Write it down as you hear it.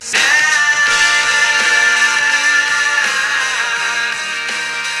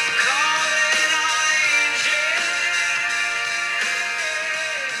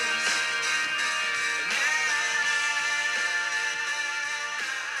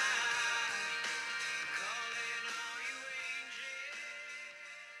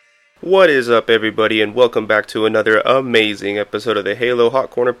What is up, everybody, and welcome back to another amazing episode of the Halo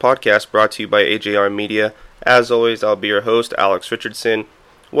Hot Corner podcast brought to you by AJR Media. As always, I'll be your host, Alex Richardson.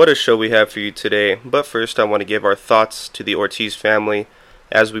 What a show we have for you today. But first, I want to give our thoughts to the Ortiz family.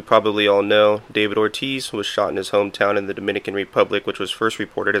 As we probably all know, David Ortiz was shot in his hometown in the Dominican Republic, which was first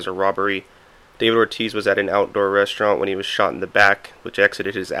reported as a robbery. David Ortiz was at an outdoor restaurant when he was shot in the back, which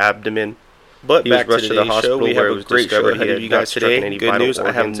exited his abdomen. But he was rushed to the hospital where it was discovered he had not struck in any vital organs.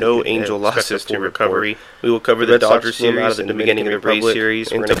 I have no Angel losses to recovery. We will cover the Dodgers series in the beginning of the Rays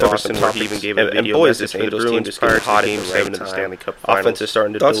series into Boston, where he even gave a video message for the Bruins prior to Game 7 of the Stanley Cup Finals. Offense is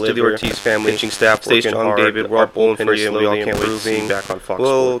starting to deliver. To the Ortiz family, pitching staff stay strong, David. We're all pulling for you, and we all can't wait to see you back on Fox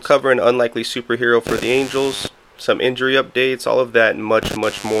We'll cover an unlikely superhero for the Angels, some injury updates, all of that, and much,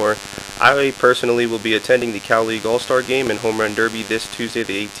 much more. I personally will be attending the Cal League All-Star Game and Home Run Derby this Tuesday,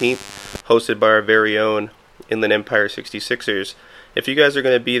 the 18th. Hosted by our very own Inland Empire 66ers. If you guys are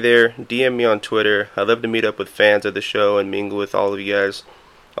going to be there, DM me on Twitter. I'd love to meet up with fans of the show and mingle with all of you guys.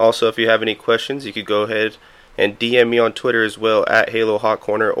 Also, if you have any questions, you could go ahead and DM me on Twitter as well at Halo Hot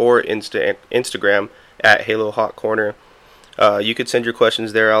Corner or Instagram at Halo Hot Corner. You could send your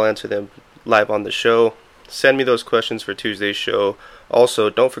questions there. I'll answer them live on the show. Send me those questions for Tuesday's show. Also,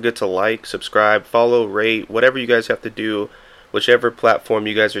 don't forget to like, subscribe, follow, rate, whatever you guys have to do. Whichever platform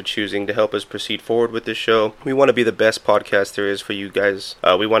you guys are choosing to help us proceed forward with this show. We want to be the best podcast there is for you guys.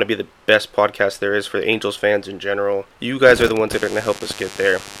 We want to be the best podcast there is for the Angels fans in general. You guys are the ones that are going to help us get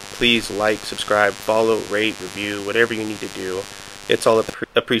there. Please like, subscribe, follow, rate, review, whatever you need to do. It's all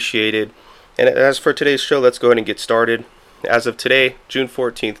appreciated. And as for today's show, let's go ahead and get started. As of today, June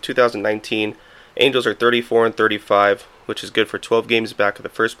 14th, 2019, Angels are 34-35, which is good for 12 games back of the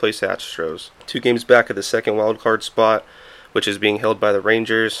first place Astros. 2 games back of the second wildcard spot, which is being held by the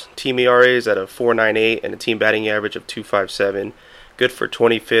Rangers. Team ERAs at a 4.98 and a team batting average of 2.57, good for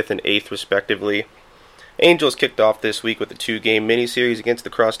 25th and 8th respectively. Angels kicked off this week with a 2-game miniseries against the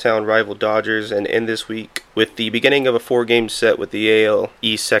crosstown rival Dodgers and end this week with the beginning of a 4-game set with the AL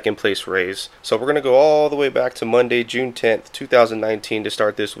East second place Rays. So we're going to go all the way back to Monday, June 10th, 2019 to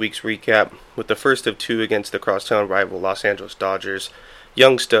start this week's recap with the first of 2 against the crosstown rival Los Angeles Dodgers.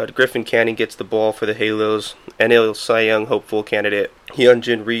 Young stud Griffin Canning gets the ball for the Halos. NL Cy Young hopeful candidate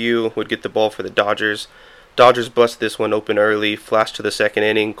Hyunjin Ryu would get the ball for the Dodgers. Dodgers bust this one open early. Flash to the second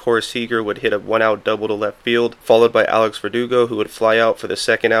inning. Corey Seager would hit a 1-out double to left field, followed by Alex Verdugo, who would fly out for the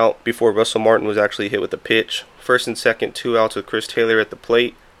second out before Russell Martin was actually hit with a pitch. First and second, 2 outs with Chris Taylor at the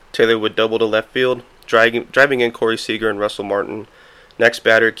plate. Taylor would double to left field, driving in Corey Seager and Russell Martin. Next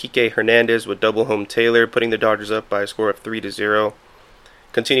batter, Kike Hernandez would double home Taylor, putting the Dodgers up by a score of 3-0.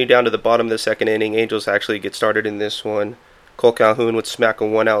 Continue down to the bottom of the second inning. Angels actually get started in this one. Cole Calhoun would smack a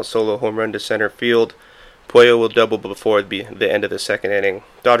 1-out solo home run to center field. Pujols will double before the end of the second inning.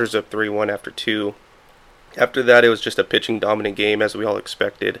 Dodgers up 3-1 after 2. After that, it was just a pitching dominant game as we all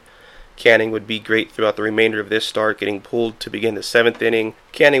expected. Canning would be great throughout the remainder of this start, getting pulled to begin the 7th inning.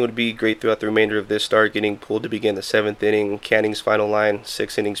 Canning's final line,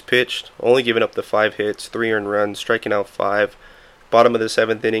 6 innings pitched, only giving up the 5 hits, 3 earned runs, striking out 5. Bottom of the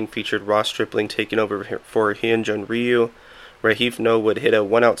 7th inning featured Ross Stripling taking over for Hyunjin Ryu. Rahifno would hit a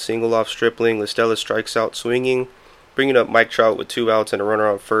 1-out single off Stripling. Listella strikes out swinging, bringing up Mike Trout with 2 outs and a runner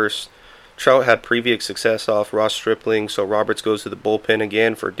on first. Trout had previous success off Ross Stripling, so Roberts goes to the bullpen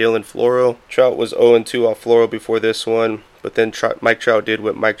again for Dylan Floro. Trout was 0-2 off Floro before this one, but then Mike Trout did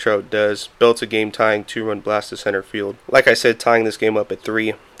what Mike Trout does, belts a game-tying 2-run blast to center field. Like I said, tying this game up at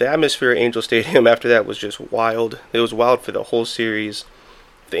 3. The atmosphere at Angel Stadium after that was just wild. It was wild for the whole series.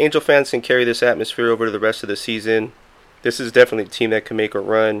 If the Angel fans can carry this atmosphere over to the rest of the season, this is definitely a team that can make a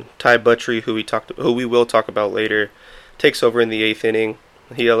run. Ty Buttrey, who we will talk about later, takes over in the 8th inning.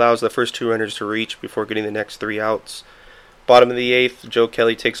 He allows the first 2 runners to reach before getting the next 3 outs. Bottom of the 8th, Joe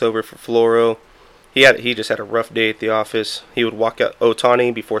Kelly takes over for Floro. He just had a rough day at the office. He would walk out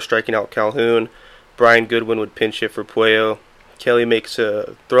Ohtani before striking out Calhoun. Brian Goodwin would pinch hit for Pujols. Kelly makes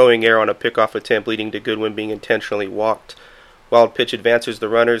a throwing error on a pickoff attempt, leading to Goodwin being intentionally walked. Wild pitch advances the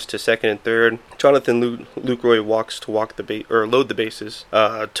runners to second and third. Jonathan Lucroy walks to load the bases.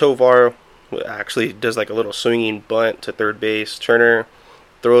 Tovar actually does like a little swinging bunt to third base. Turner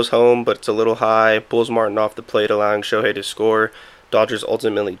throws home, but it's a little high. Pulls Martin off the plate, allowing Shohei to score. Dodgers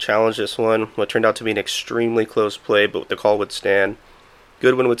ultimately challenged this one, what turned out to be an extremely close play, but the call would stand.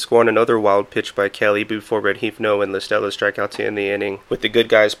 Goodwin would score on another wild pitch by Kelly before Rahifno and Listella strike out to end the inning, with the good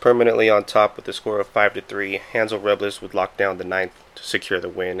guys permanently on top with a score of 5-3. Hansel Robles would lock down the 9th to secure the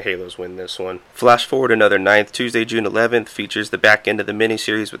win. Halos win this one. Flash forward another 9th. Tuesday, June 11th features the back end of the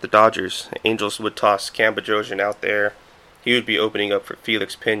miniseries with the Dodgers. Angels would toss Cam Bedrosian out there. He would be opening up for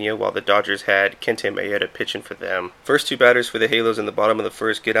Felix Pena, while the Dodgers had Kenta Maeda pitching for them. First two batters for the Halos in the bottom of the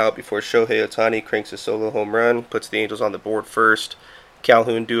first get out before Shohei Ohtani cranks a solo home run, puts the Angels on the board first.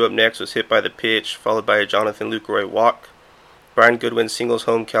 Calhoun, due up next, was hit by the pitch, followed by a Jonathan Lucroy walk. Brian Goodwin singles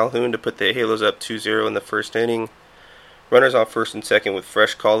home Calhoun to put the Halos up 2-0 in the first inning. Runners on first and second with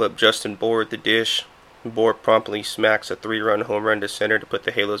fresh call-up Justin Bohr at the dish. Bohr promptly smacks a 3-run home run to center to put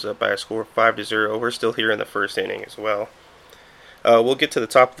the Halos up by a score of 5-0. We're still here in the first inning as well. We'll get to the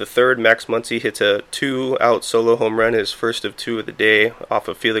top of the third. Max Muncy hits a 2-out solo home run, his first of 2 of the day, off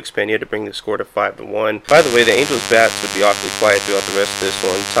of Felix Pena to bring the score to 5-1. By the way, the Angels' bats would be awfully quiet throughout the rest of this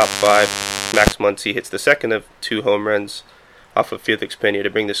one. Top 5, Max Muncy hits the second of 2 home runs off of Felix Pena to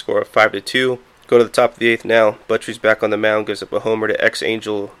bring the score of 5-2. Go to the top of the 8th now. Buttrey's back on the mound, gives up a homer to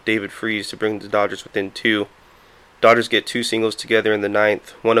ex-Angel David Freese to bring the Dodgers within 2. Dodgers get 2 singles together in the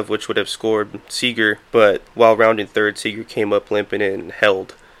 9th, one of which would have scored Seager, but while rounding third, Seager came up limping and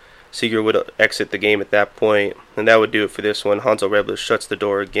held. Seager would exit the game at that point, and that would do it for this one. Hanzo Robles shuts the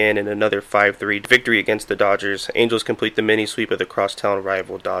door again in another 5-3 victory against the Dodgers. Angels complete the mini sweep of the crosstown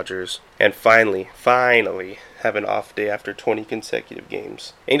rival Dodgers, and finally have an off day after 20 consecutive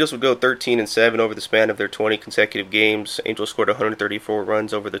games. Angels would go 13-7 over the span of their 20 consecutive games. Angels scored 134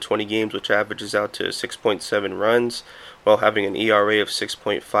 runs over the 20 games, which averages out to 6.7 runs, while having an ERA of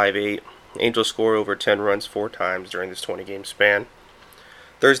 6.58. Angels score over 10 runs 4 times during this 20-game span.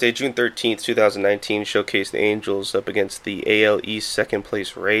 Thursday, June 13th, 2019, showcased the Angels up against the AL East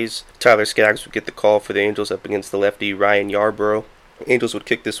second-place Rays. Tyler Skaggs would get the call for the Angels up against the lefty Ryan Yarbrough. Angels would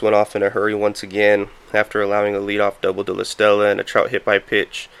kick this one off in a hurry once again after allowing a leadoff double to La Stella and a Trout hit by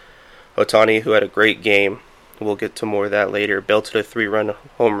pitch. Ohtani, who had a great game, we'll get to more of that later, belted a 3-run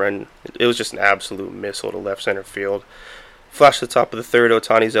home run. It was just an absolute missile to left center field. Flash the top of the third,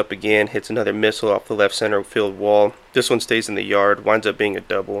 Ohtani's up again, hits another missile off the left center field wall. This one stays in the yard, winds up being a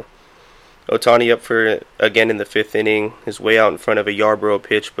double. Ohtani up for it again in the 5th inning, is way out in front of a Yarbrough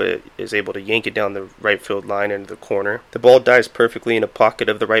pitch, but is able to yank it down the right field line into the corner. The ball dives perfectly in a pocket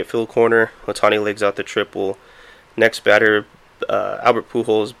of the right field corner. Ohtani legs out the triple. Next batter, Albert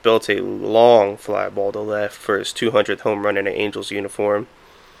Pujols belts a long fly ball to left for his 200th home run in an Angels uniform.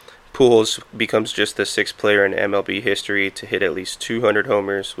 Pujols becomes just the 6th player in MLB history to hit at least 200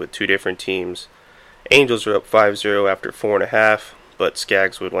 homers with 2 different teams. Angels are up 5-0 after 4.5, but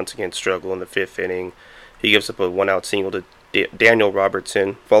Skaggs would once again struggle in the 5th inning. He gives up a 1-out single to Daniel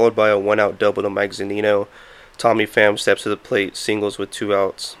Robertson, followed by a 1-out double to Mike Zunino. Tommy Pham steps to the plate, singles with 2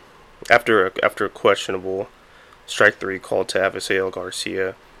 outs. After a questionable strike 3 called to Avisail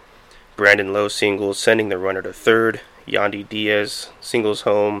Garcia. Brandon Lowe singles, sending the runner to third. Yandy Diaz singles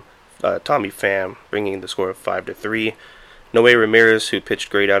home. Tommy Pham bringing the score of 5-3. Noe Ramirez, who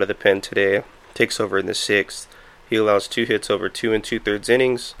pitched great out of the pen today, takes over in the 6th. He allows 2 hits over 2 2/3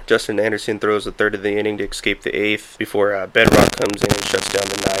 innings. Justin Anderson throws the 3rd of the inning to escape the 8th before Bedrock comes in and shuts down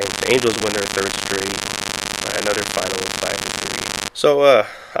the 9th. The Angels win their 3rd straight by another final of 5-3. So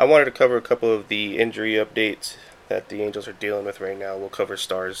I wanted to cover a couple of the injury updates that the Angels are dealing with right now. We'll cover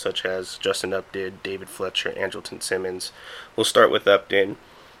stars such as Justin Upton, David Fletcher, Andrelton Simmons. We'll start with Upton.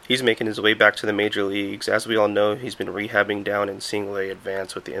 He's making his way back to the major leagues. As we all know, he's been rehabbing down in Single-A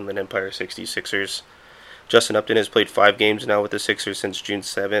Advance with the Inland Empire 66ers. Justin Upton has played 5 games now with the Sixers since June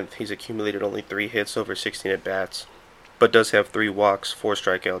 7th. He's accumulated only 3 hits over 16 at-bats, but does have 3 walks, 4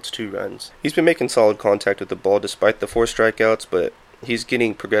 strikeouts, 2 runs. He's been making solid contact with the ball despite the 4 strikeouts, but he's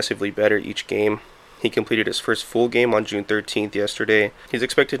getting progressively better each game. He completed his first full game on June 13th yesterday. He's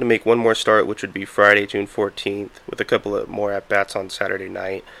expected to make one more start, which would be Friday, June 14th, with a couple of more at-bats on Saturday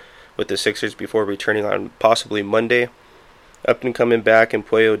night with the Sixers before returning on possibly Monday. Upton coming back and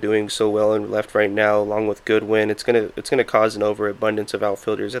Puello doing so well in left right now, along with Goodwin. It's gonna cause an overabundance of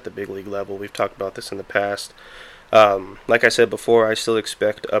outfielders at the big league level. We've talked about this in the past. Like I said before, I still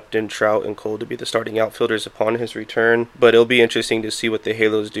expect Upton, Trout, and Cole to be the starting outfielders upon his return, but it'll be interesting to see what the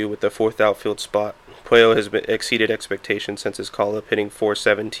Halos do with the 4th outfield spot. Puello has exceeded expectations since his call-up, hitting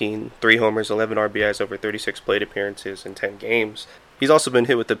 .417, 3 homers, 11 RBIs over 36 plate appearances in 10 games. He's also been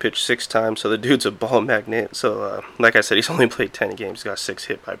hit with the pitch 6 times, so the dude's a ball magnet. So, like I said, he's only played 10 games. He's got 6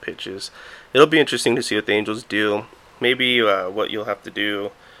 hit by pitches. It'll be interesting to see what the Angels do. Maybe what you'll have to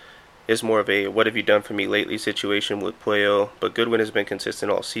do is more of a what have you done for me lately situation with Puello, but Goodwin has been consistent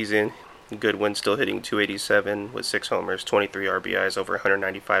all season. Goodwin still hitting .287 with 6 homers, 23 RBIs over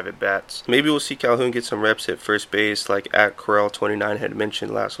 195 at-bats. Maybe we'll see Calhoun get some reps at first base like at Corral 29 had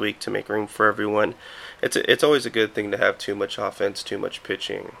mentioned last week to make room for everyone. It's always a good thing to have too much offense, too much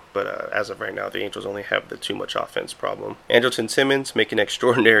pitching, but as of right now, the Angels only have the too much offense problem. Upton and Simmons making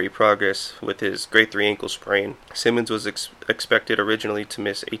extraordinary progress with his grade 3 ankle sprain. Simmons was expected originally to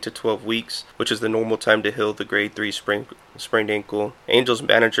miss 8 to 12 weeks, which is the normal time to heal the grade 3 sprained ankle. Angels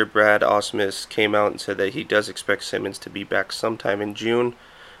manager Brad Ausmus came out and said that he does expect Simmons to be back sometime in June,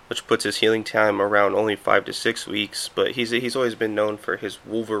 which puts his healing time around only 5 to 6 weeks, but he's always been known for his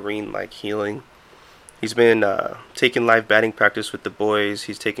Wolverine-like healing. He's been taking live batting practice with the boys.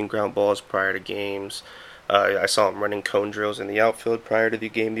 He's taking ground balls prior to games. I saw him running cone drills in the outfield prior to the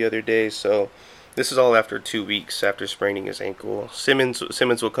game the other day. So this is all after 2 weeks after spraining his ankle. Simmons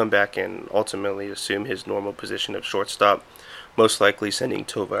will come back and ultimately assume his normal position of shortstop, most likely sending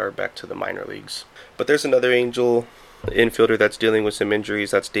Tovar back to the minor leagues. But there's another Angel infielder that's dealing with some injuries.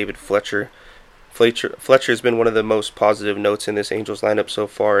 That's David Fletcher. Fletcher's been one of the most positive notes in this Angels lineup so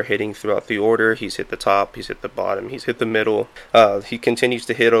far, hitting throughout the order. He's hit the top, he's hit the bottom, he's hit the middle. He continues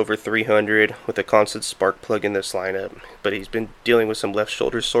to hit over 300 with a constant spark plug in this lineup, but he's been dealing with some left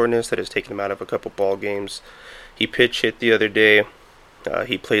shoulder soreness that has taken him out of a couple ball games. He pitch hit the other day.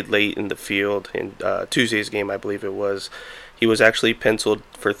 He played late in the field in Tuesday's game, I believe it was. He was actually penciled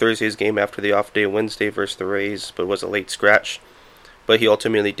for Thursday's game after the off day Wednesday versus the Rays, but was a late scratch. But he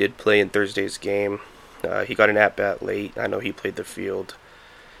ultimately did play in Thursday's game. He got an at-bat late. I know he played the field.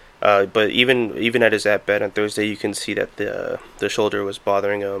 But even at his at-bat on Thursday, you can see that the shoulder was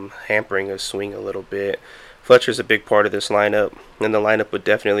bothering him, hampering his swing a little bit. Fletcher's a big part of this lineup, and the lineup would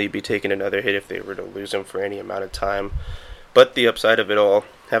definitely be taking another hit if they were to lose him for any amount of time. But the upside of it all,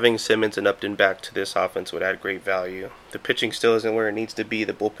 having Simmons and Upton back to this offense would add great value. The pitching still isn't where it needs to be.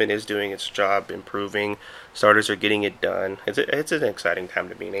 The bullpen is doing its job, improving. Starters are getting it done. It's an exciting time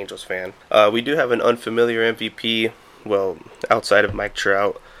to be an Angels fan. We do have an unfamiliar MVP, well, outside of Mike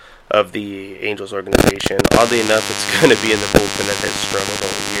Trout, of the Angels organization. Oddly enough, it's going to be in the bullpen that has struggled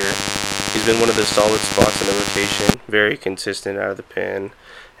all year. He's been one of the solid spots in the rotation, very consistent out of the pen,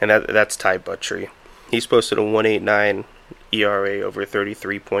 and that's Ty Buttrey. He's posted a 1.89 ERA over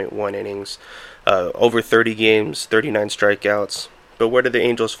 33.1 innings, over 30 games, 39 strikeouts. But where did the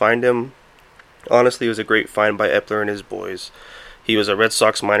Angels find him? Honestly, it was a great find by Epler and his boys. He was a Red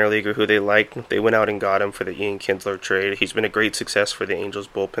Sox minor leaguer who they liked. They went out and got him for the Ian Kinsler trade. He's been a great success for the Angels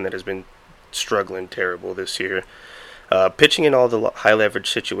bullpen that has been struggling terrible this year. Pitching in all the high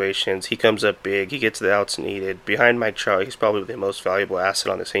leverage situations, he comes up big. He gets the outs needed. Behind Mike Trout, he's probably the most valuable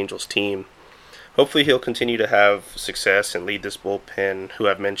asset on this Angels team. Hopefully he'll continue to have success and lead this bullpen, who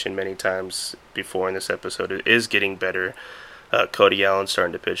I've mentioned many times before in this episode, is getting better. Cody Allen's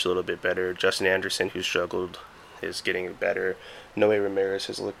starting to pitch a little bit better. Justin Anderson, who struggled, is getting better. Noe Ramirez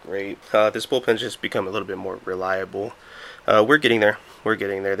has looked great. This bullpen's just become a little bit more reliable. We're getting there.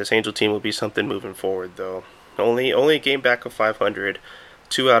 This Angel team will be something moving forward, though. Only a game back of 500.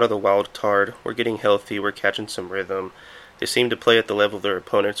 2 out of the wild card. We're getting healthy. We're catching some rhythm. They seem to play at the level of their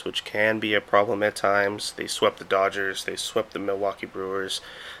opponents, which can be a problem at times. They swept the Dodgers. They swept the Milwaukee Brewers.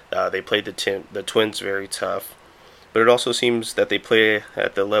 They played the Twins very tough. But it also seems that they play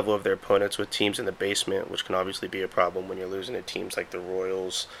at the level of their opponents with teams in the basement, which can obviously be a problem when you're losing to teams like the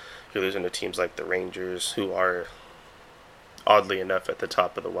Royals. You're losing to teams like the Rangers, who are, oddly enough, at the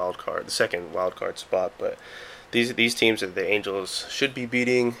top of the second wild card spot. But these teams that the Angels should be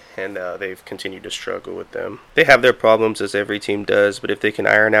beating, and they've continued to struggle with them. They have their problems, as every team does, but if they can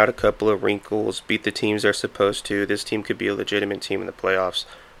iron out a couple of wrinkles, beat the teams they're supposed to, this team could be a legitimate team in the playoffs.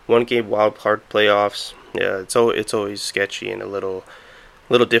 1-game wild card playoffs, yeah, it's always sketchy and a little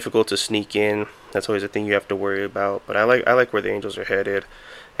difficult to sneak in. That's always a thing you have to worry about. But I like where the Angels are headed.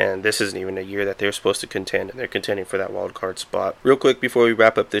 And this isn't even a year that they're supposed to contend, and they're contending for that wild card spot. Real quick before we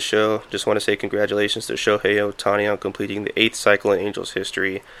wrap up this show, just want to say congratulations to Shohei Ohtani on completing the 8th cycle in Angels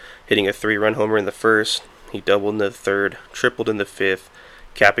history, hitting a 3-run homer in the first. He doubled in the third, tripled in the fifth,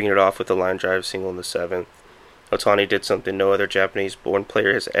 capping it off with a line drive single in the 7th. Ohtani did something no other Japanese-born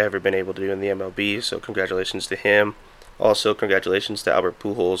player has ever been able to do in the MLB, so congratulations to him. Also, congratulations to Albert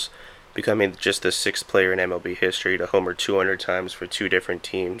Pujols, becoming just the 6th player in MLB history to homer 200 times for 2 different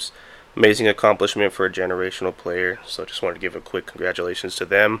teams. Amazing accomplishment for a generational player, so just wanted to give a quick congratulations to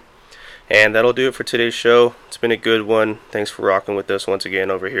them. And that'll do it for today's show. It's been a good one. Thanks for rocking with us once again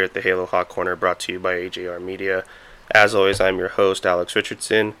over here at the Halo Hot Corner, brought to you by AJR Media. As always, I'm your host, Alex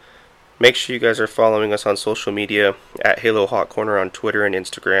Richardson. Make sure you guys are following us on social media at Halo Hot Corner on Twitter and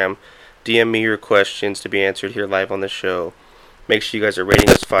Instagram. DM me your questions to be answered here live on the show. Make sure you guys are rating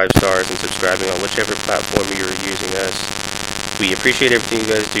us 5 stars and subscribing on whichever platform you're using us. We appreciate everything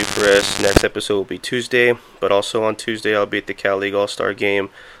you guys do for us. Next episode will be Tuesday, but also on Tuesday I'll be at the Cal League All-Star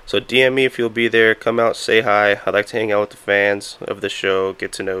Game. So DM me if you'll be there. Come out, say hi. I'd like to hang out with the fans of the show,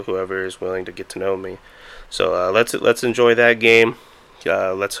 get to know whoever is willing to get to know me. So let's enjoy that game.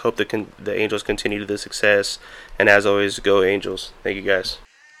 Let's hope the Angels continue the success. And as always, go Angels. Thank you guys.